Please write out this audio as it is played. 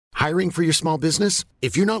Hiring for your small business?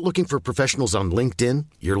 If you're not looking for professionals on LinkedIn,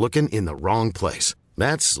 you're looking in the wrong place.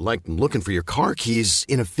 That's like looking for your car keys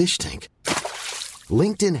in a fish tank.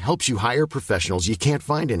 LinkedIn helps you hire professionals you can't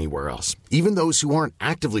find anywhere else, even those who aren't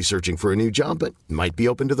actively searching for a new job but might be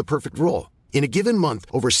open to the perfect role. In a given month,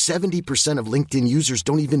 over 70% of LinkedIn users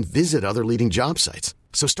don't even visit other leading job sites.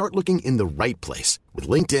 So start looking in the right place. With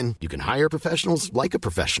LinkedIn, you can hire professionals like a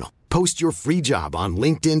professional. Post your free job on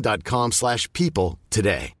linkedin.com/people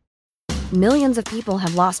today. Millions of people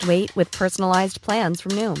have lost weight with personalized plans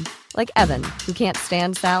from Noom. Like Evan, who can't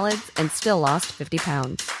stand salads and still lost 50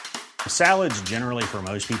 pounds. Salads generally for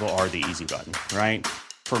most people are the easy button, right?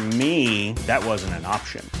 For me, that wasn't an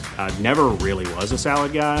option. I never really was a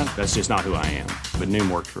salad guy. That's just not who I am. But Noom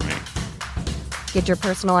worked for me. Get your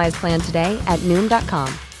personalized plan today at Noom.com.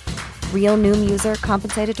 Real Noom user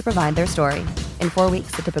compensated to provide their story. In 4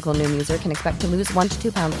 weeks, the typical Noom user can expect to lose 1 to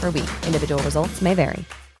 2 pounds per week. Individual results may vary.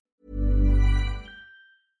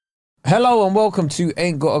 Hello and welcome to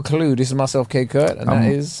Ain't Got a Clue. This is myself, K. Kurt, and that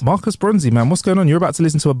is Marcus Bronzy, man. What's going on? You're about to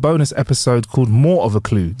listen to a bonus episode called More of a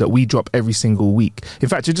Clue that we drop every single week. In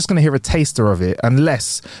fact, you're just going to hear a taster of it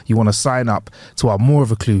unless you want to sign up to our More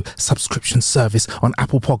of a Clue subscription service on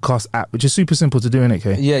Apple Podcast app, which is super simple to do, innit,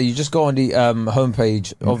 K? Yeah, you just go on the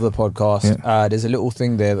homepage of the podcast. Yeah. There's a little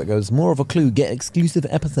thing there that goes, More of a Clue, get exclusive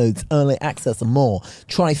episodes, early access and more.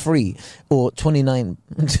 Try free or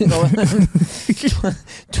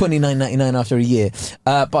 $29.99 after a year.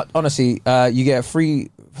 But honestly, you get 3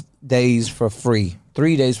 days for free.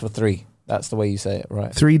 3 days for free. That's the way you say it,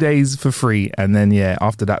 right? 3 days for free, and then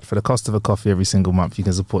after that, for the cost of a coffee every single month, you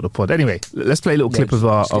can support the pod. Anyway, let's play a little clip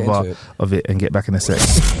of it and get back in a sec.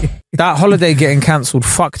 That holiday getting cancelled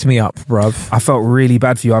fucked me up, bruv. I felt really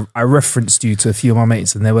bad for you. I referenced you to a few of my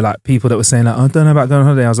mates, and they were like people that were saying like, I don't know about going on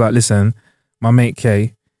holiday. I was like, listen, my mate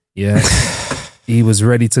K, he was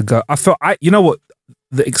ready to go. You know what?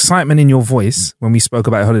 The excitement in your voice when we spoke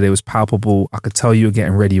about holiday was palpable. I could tell you were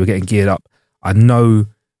getting ready, you were getting geared up. I know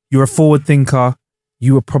you're a forward thinker.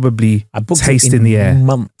 You were probably tasting the air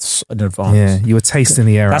months in advance. Yeah, you were tasting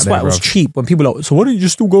the air. That's why it was cheap. When people are like, so why don't you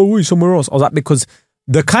just still go away somewhere else? I was like, because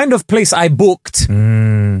the kind of place I booked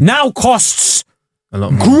now costs a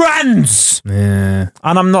lot more. Grands. Yeah,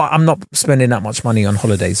 and I'm not spending that much money on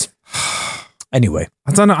holidays. Anyway,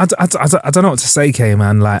 I don't know what to say, K,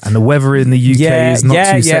 man. Like, and the weather in the UK is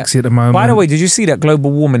not too sexy at the moment. By the way, did you see that global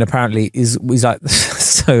warming apparently is like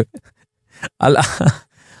so? I'm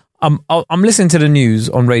listening to the news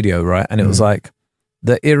on radio, right, and it was like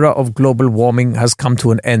the era of global warming has come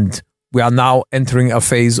to an end. We are now entering a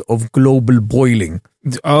phase of global boiling.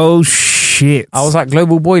 Oh shit! I was like,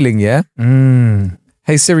 global boiling, yeah.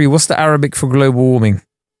 Hey Siri, what's the Arabic for global warming?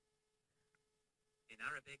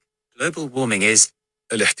 Global warming is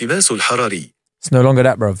الاحتباس الحراري. It's no longer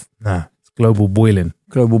that, bruv. Nah, it's global boiling.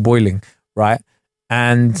 Global boiling, right?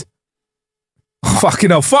 And fucking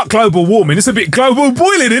hell, fuck global warming. It's a bit global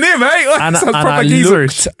boiling in here, mate. And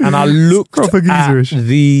I looked at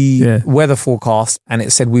the weather forecast, and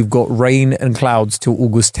it said we've got rain and clouds till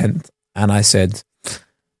August 10th. And I said,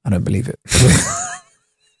 I don't believe it.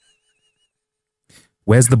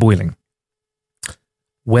 Where's the boiling?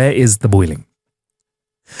 Where is the boiling?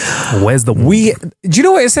 Where's the do you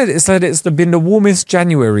know what it said? It said it's been the warmest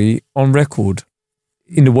January on record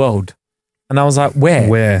in the world. And I was like, where?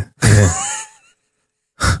 Yeah.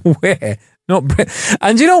 Where?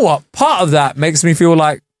 And you know what? Part of that makes me feel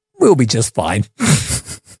like we'll be just fine.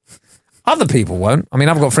 Other people won't. I mean,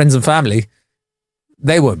 I've got friends and family.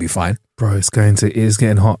 They won't be fine. Bro, it is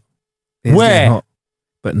getting hot. Where? Getting hot,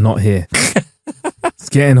 but not here. It's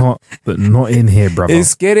getting hot, but not in here, brother.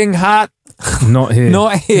 It's getting hot. Not here.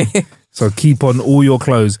 Not here. So keep on all your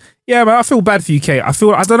clothes. Yeah, man, I feel bad for you, Kate. I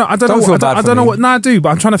don't know what. No, I do, but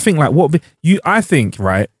I'm trying to think like what I think,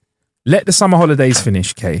 right? Let the summer holidays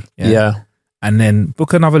finish, Kay. Yeah. And then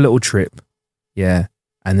book another little trip. Yeah.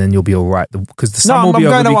 And then you'll be all right. Because the summer will be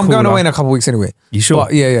I'm going away in a couple of weeks anyway. You sure?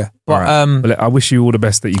 But, yeah. But right. But I wish you all the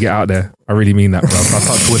best that you get out there. I really mean that, bro. I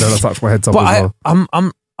touch wood and I touch my head top as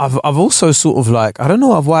well. I've also sort of like, I don't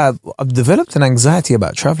know why I've developed an anxiety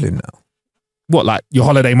about traveling now. What, like your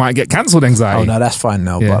holiday might get cancelled anxiety? Oh no, that's fine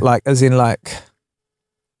now. Yeah. But like, as in like,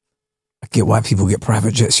 I get why people get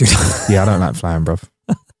private jets. You know? Yeah, I don't like flying, bruv.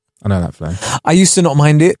 I don't like flying. I used to not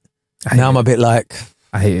mind it. Now I'm a bit like,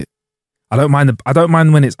 I hate it. I don't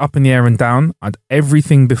mind when it's up in the air and down.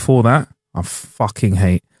 Everything before that, I fucking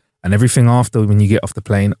hate. And everything after, when you get off the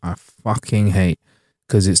plane, I fucking hate.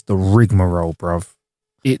 Because it's the rigmarole, bruv.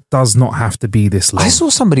 It does not have to be this long. I saw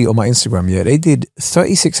somebody on my Instagram, they did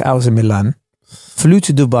 36 hours in Milan, flew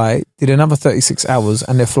to Dubai, did another 36 hours,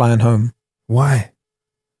 and they're flying home. Why?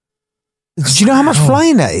 Do you know how much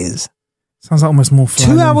flying that is? Sounds like almost more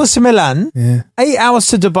flying. 2 hours to Milan, Yeah. 8 hours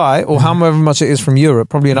to Dubai, or however much it is from Europe,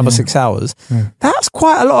 probably another 6 hours. That's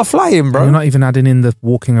quite a lot of flying, bro. You're not even adding in the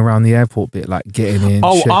walking around the airport bit, like getting in.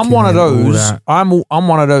 Oh, I'm checking one of in, all those. that. I'm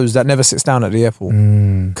one of those that never sits down at the airport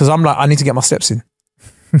because I'm like, I need to get my steps in.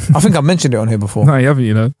 I think I mentioned it on here before. No, you haven't,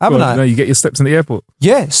 you know. Haven't I? No, you get your steps in the airport.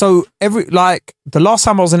 Yeah. So the last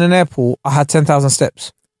time I was in an airport, I had 10,000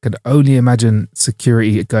 steps. Could only imagine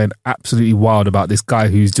security going absolutely wild about this guy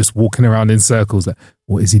who's just walking around in circles. Like,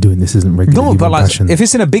 what is he doing? This isn't regular. No, but like, passion. if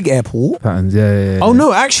it's in a big airport, Patterns. Yeah. Oh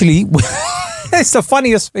no, actually, it's the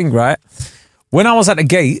funniest thing, right? When I was at the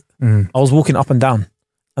gate, I was walking up and down,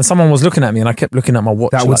 and someone was looking at me, and I kept looking at my watch.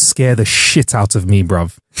 That would scare the shit out of me,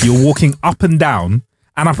 bruv. You're walking up and down,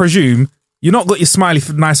 and I presume you're not got your smiley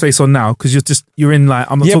nice face on now because you're in like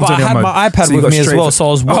I'm not talking but to I you had mode. my iPad So you with got me as straight well, for- so I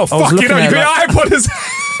was. Oh I was fuck! You looking know, you at got your iPod as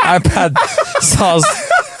iPad. So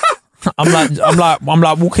I'm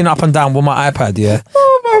like walking up and down with my iPad, yeah.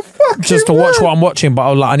 Oh my fucking Just to watch what I'm watching, but I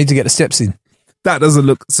was like, I need to get the steps in. That doesn't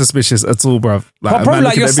look suspicious at all, bruv. Like, But a bro, man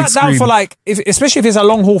like looking you're at a big sat down screen. for like, especially if it's a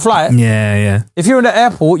long haul flight. Yeah. If you're in the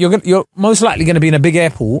airport, you're most likely going to be in a big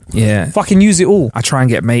airport. Yeah. Fucking use it all. I try and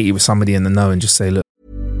get matey with somebody in the know and just say, look.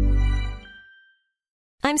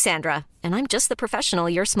 I'm Sandra, and I'm just the professional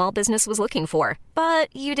your small business was looking for.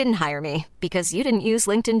 But you didn't hire me because you didn't use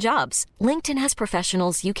LinkedIn Jobs. LinkedIn has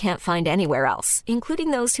professionals you can't find anywhere else,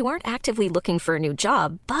 including those who aren't actively looking for a new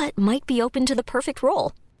job, but might be open to the perfect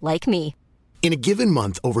role, like me. In a given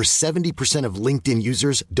month, over 70% of LinkedIn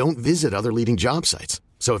users don't visit other leading job sites.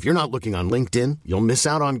 So if you're not looking on LinkedIn, you'll miss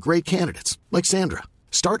out on great candidates like Sandra.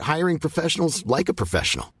 Start hiring professionals like a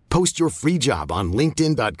professional. Post your free job on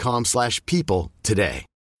linkedin.com/people today.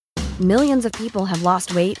 Millions of people have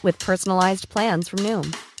lost weight with personalized plans from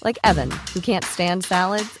Noom, like Evan, who can't stand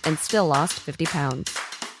salads and still lost 50 pounds.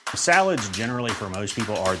 Salads generally for most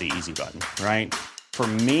people are the easy button, right? For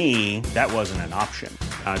me, that wasn't an option.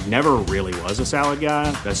 I never really was a salad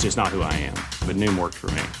guy. That's just not who I am. But Noom worked for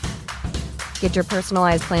me. Get your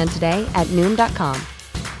personalized plan today at Noom.com.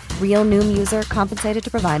 Real Noom user compensated to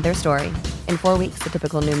provide their story. In 4 weeks, the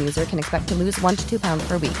typical Noom user can expect to lose 1 to 2 pounds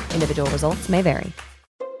per week. Individual results may vary.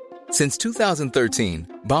 Since 2013,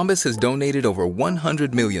 Bombas has donated over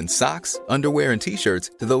 100 million socks, underwear, and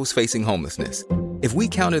T-shirts to those facing homelessness. If we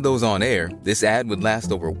counted those on air, this ad would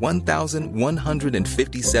last over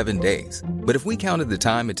 1,157 days. But if we counted the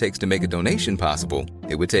time it takes to make a donation possible,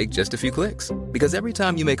 it would take just a few clicks. Because every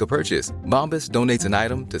time you make a purchase, Bombas donates an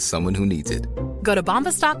item to someone who needs it. Go to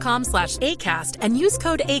bombas.com/ACAST and use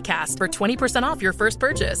code ACAST for 20% off your first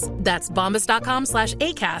purchase. That's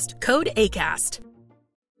bombas.com/ACAST, code ACAST.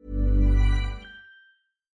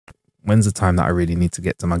 When's the time that I really need to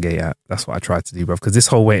get to my gate at? That's what I try to do, bro. Because this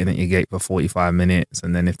whole waiting at your gate for 45 minutes,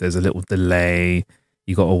 and then if there's a little delay,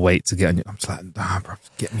 you got to wait to get on your... I'm just like, nah, bro,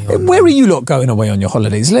 get me on. Where are you lot going away on your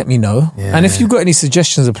holidays? Let me know. Yeah. And if you've got any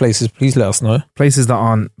suggestions of places, please let us know. Places that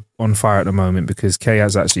aren't on fire at the moment because Kay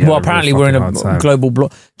has actually... Well, apparently we're in a global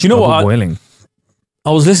block. Do you know what? Boiling. I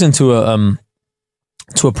was listening to a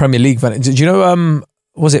Premier League. Do you know...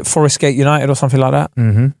 was it Forest Gate United or something like that?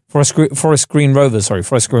 Mm-hmm. Forest Green Rovers.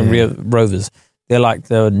 Rovers. They're like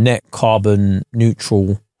the net carbon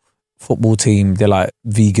neutral football team. They're like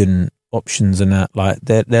vegan options and that. Like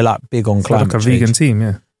they're like big on climate like a change. vegan team,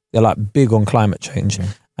 yeah. They're like big on climate change. Yeah.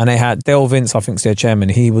 And they had Dale Vince, I think's their chairman.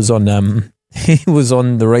 He was on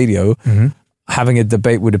the radio having a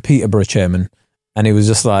debate with the Peterborough chairman, and he was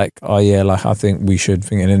just like, "Oh yeah, like I think we should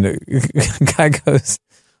think." And then the guy goes,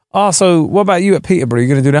 "Oh, so what about you at Peterborough? Are you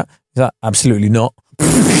going to do that?" He's like, "Absolutely not."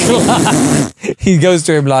 He goes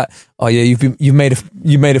to him like, "Oh yeah, you made a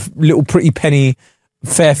little pretty penny,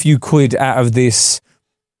 fair few quid out of this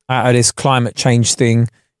climate change thing."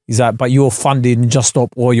 He's like, "But you're funding Just Stop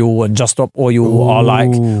Oil, and Just Stop Oil are like,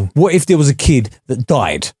 what if there was a kid that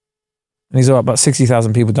died?" And he's like, "About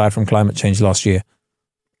 60,000 people died from climate change last year."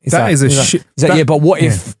 He's That like, is a he's like- shit- He's like, that- "Yeah, but what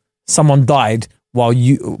if someone died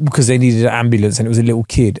because they needed an ambulance and it was a little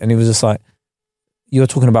kid?" And he was just like, "You're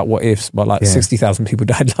talking about what ifs, but like 60,000 people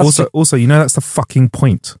died last year." Also, you know that's the fucking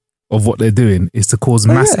point of what they're doing is to cause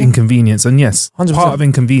mass inconvenience. And yes, 100%. part of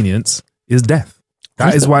inconvenience is death.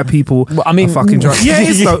 That is why people are fucking drunk. Yeah, it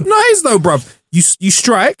is though. No, it is though, bruv. You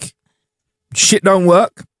strike, shit don't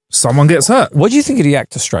work, someone gets hurt. What do you think of the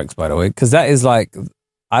actor strikes, by the way? Because that is like,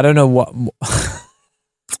 I don't know what.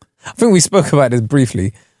 I think we spoke about this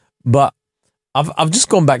briefly, but I've just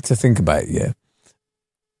gone back to think about it, yeah.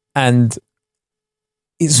 And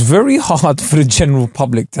it's very hard for the general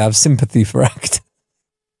public to have sympathy for actors.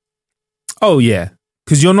 Oh yeah,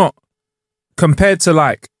 because you're not compared to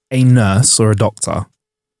like a nurse or a doctor.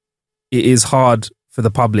 it is hard for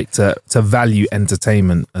the public to value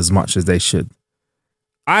entertainment as much as they should.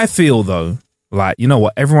 I feel though, like, you know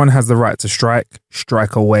what, everyone has the right to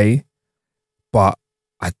strike away, but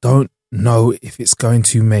I don't know if it's going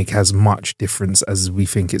to make as much difference as we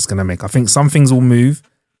think it's going to make. I think some things will move,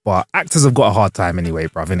 but actors have got a hard time anyway,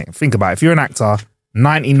 bruv, innit? Think about it. If you're an actor,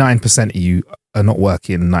 99% of you are not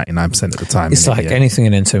working 99% of the time. It's like anything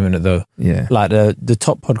in entertainment though. Yeah. Like the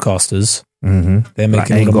top podcasters, they're making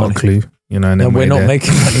like, ain't all the got money. a clue. You know, no, we're not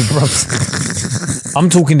making money, bro. I'm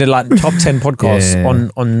talking to like top 10 podcasts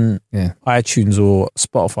on iTunes or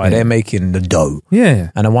Spotify. They're making the dough.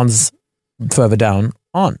 Yeah. And the ones further down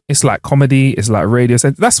aren't. It's like comedy. It's like radio.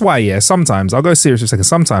 That's why, sometimes, I'll go serious for a second.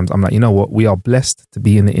 Sometimes I'm like, you know what? We are blessed to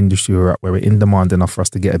be in the industry where we're in demand enough for us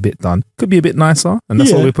to get a bit done. Could be a bit nicer. And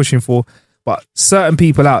that's what we're pushing for. But certain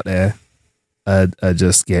people out there are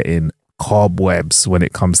just getting cobwebs when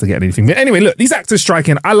it comes to getting anything. But anyway, look, these actors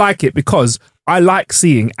striking, I like it because I like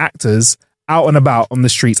seeing actors out and about on the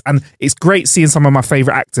streets, and it's great seeing some of my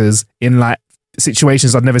favourite actors in like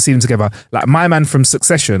situations I've never seen them together. Like my man from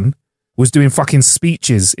Succession was doing fucking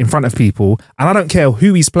speeches in front of people, and I don't care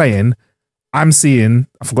who he's playing. I'm seeing,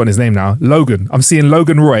 I've forgotten his name now, Logan. I'm seeing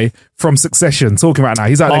Logan Roy from Succession talking right now.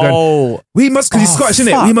 He's out there going, we must, because he's Scottish,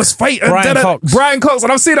 innit? We must fight. Brian Cox.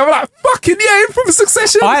 And I'm seeing him, I'm like, fucking yeah, from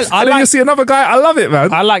Succession. And then you see another guy. I love it,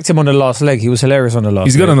 man. I liked him on the last leg. He was hilarious on the last leg.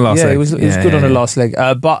 He's good on the last leg. Yeah, he was good on the last leg.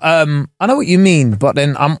 But I know what you mean, but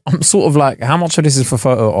then I'm sort of like, how much of this is for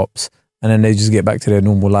photo ops? And then they just get back to their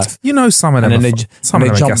normal life. You know, some of them. And then they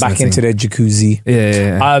jump back into their jacuzzi.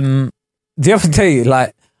 Yeah. The other day,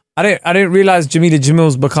 like, I didn't realize Jamila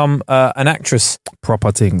Jamil's become an actress.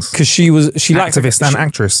 Proper things. Because she liked activist and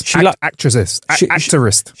actress. Actress.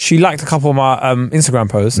 She liked a couple of my Instagram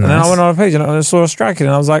posts, and then I went on her page and I saw her striking,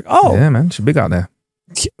 and I was like, oh, yeah, man, she's big out there.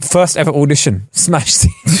 First ever audition, smashed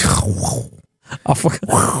it. I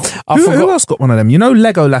forgot. Who else got one of them? You know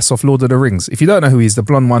Legolas off Lord of the Rings? If you don't know who he is, the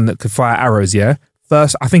blonde one that could fire arrows, yeah?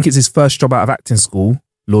 I think it's his first job out of acting school,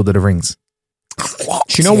 Lord of the Rings. Do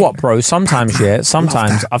you know what, bro? Sometimes,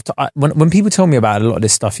 when people tell me about a lot of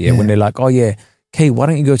this stuff, when they're like, oh yeah, Kay, why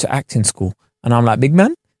don't you go to acting school? And I'm like, big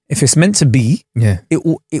man, if it's meant to be, it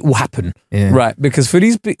will happen. Yeah. Right? Because for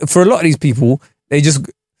a lot of these people, they just,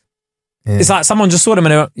 it's like someone just saw them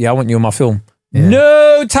and they went, I want you in my film. Yeah.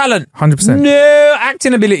 No talent. 100%. No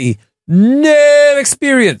acting ability. No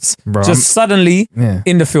experience. Bro, just suddenly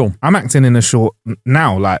in the film. I'm acting in a short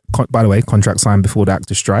now, like, by the way, contract signed before the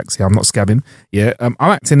actor strikes. Yeah, I'm not scabbing. Yeah, I'm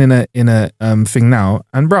acting in a thing now,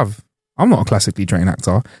 and bruv, I'm not a classically trained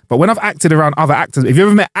actor, but when I've acted around other actors, if you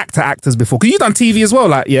ever met actors before, because you've done TV as well,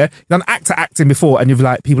 like, you've done acting before, and you've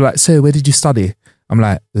like, people are like, so where did you study? I'm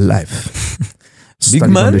like, life. Big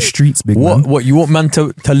man on the streets, big man. What you want man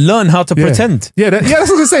to learn how to pretend? Yeah, that's what I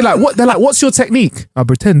was gonna say. Like, what they're like, what's your technique? I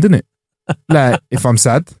pretend, innit? Like, if I'm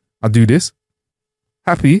sad, I do this.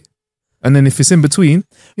 Happy, and then if it's in between,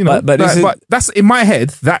 you know. But that's in my head.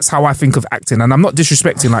 That's how I think of acting, and I'm not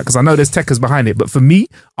disrespecting, like, because I know there's techers behind it. But for me,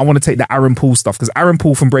 I want to take the Aaron Paul stuff, because Aaron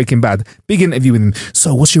Paul from Breaking Bad, big interview with him.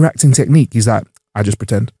 So, what's your acting technique? He's like, I just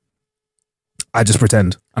pretend,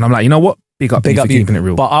 and I'm like, you know what? Big up you for keeping it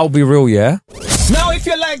real. But I'll be real, yeah. Now, if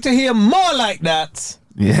you'd like to hear more like that,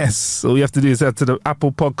 yes, all you have to do is head to the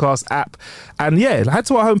Apple Podcast app and head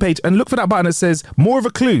to our homepage and look for that button that says More of a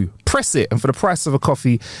Clue. Press it, and for the price of a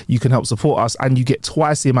coffee, you can help support us, and you get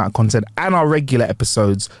twice the amount of content and our regular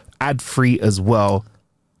episodes ad-free as well.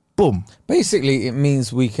 Boom. Basically, it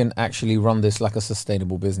means we can actually run this like a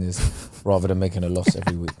sustainable business rather than making a loss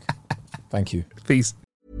every week. Thank you. Peace.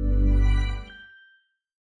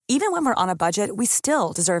 Even when we're on a budget, we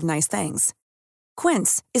still deserve nice things.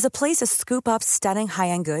 Quince is a place to scoop up stunning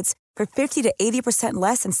high-end goods for 50 to 80%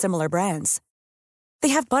 less than similar brands. They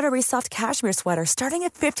have buttery soft cashmere sweaters starting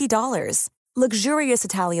at $50, luxurious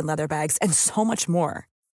Italian leather bags, and so much more.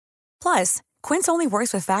 Plus, Quince only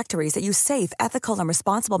works with factories that use safe, ethical, and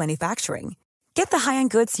responsible manufacturing. Get the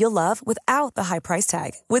high-end goods you'll love without the high price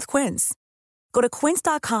tag with Quince. Go to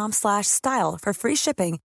quince.com/style for free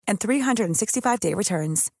shipping and 365-day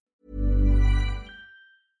returns.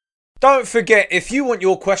 Don't forget, if you want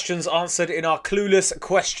your questions answered in our Clueless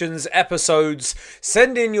Questions episodes,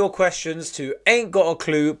 send in your questions to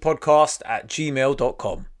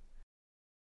ain'tgotacluepodcast@gmail.com.